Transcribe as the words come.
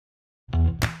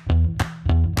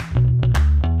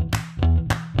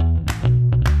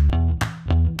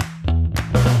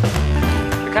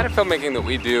of filmmaking that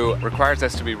we do requires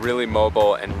us to be really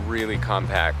mobile and really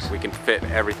compact. We can fit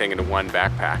everything into one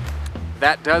backpack.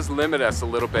 That does limit us a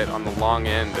little bit on the long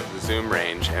end of the zoom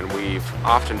range, and we've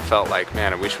often felt like,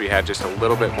 man, I wish we had just a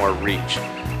little bit more reach.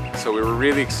 So we were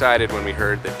really excited when we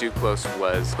heard that Duclos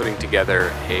was putting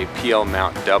together a PL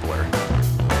mount doubler.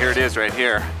 Here it is right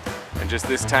here. And just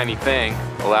this tiny thing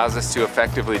allows us to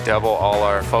effectively double all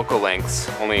our focal lengths,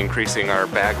 only increasing our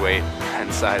bag weight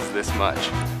and size this much.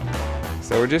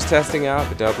 So we're just testing out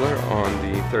the doubler on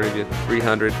the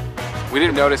 30-300. We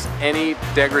didn't notice any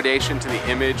degradation to the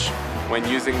image when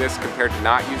using this compared to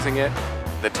not using it.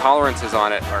 The tolerances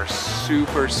on it are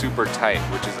super, super tight,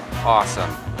 which is awesome.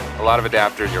 A lot of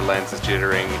adapters, your lens is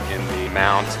jittering in the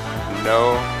mount.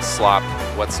 No slop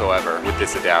whatsoever with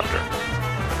this adapter.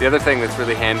 The other thing that's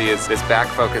really handy is this back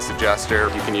focus adjuster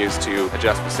you can use to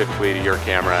adjust specifically to your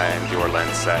camera and your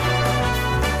lens set.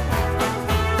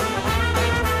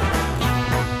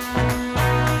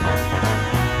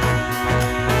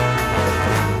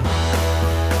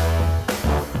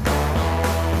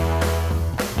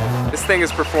 This thing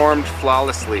is performed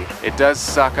flawlessly. It does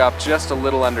suck up just a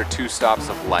little under 2 stops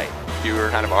of light. If you were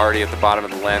kind of already at the bottom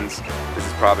of the lens, this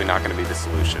is probably not going to be the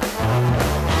solution.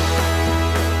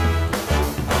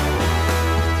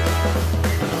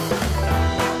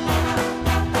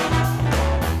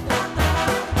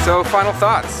 So final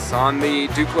thoughts on the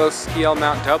Duclos PL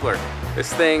mount doubler.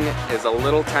 This thing is a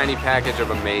little tiny package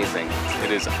of amazing.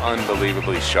 It is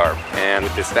unbelievably sharp. And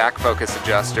with this back focus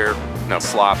adjuster, no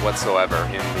slop whatsoever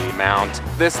in the mount,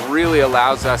 this really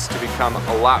allows us to become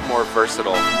a lot more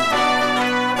versatile.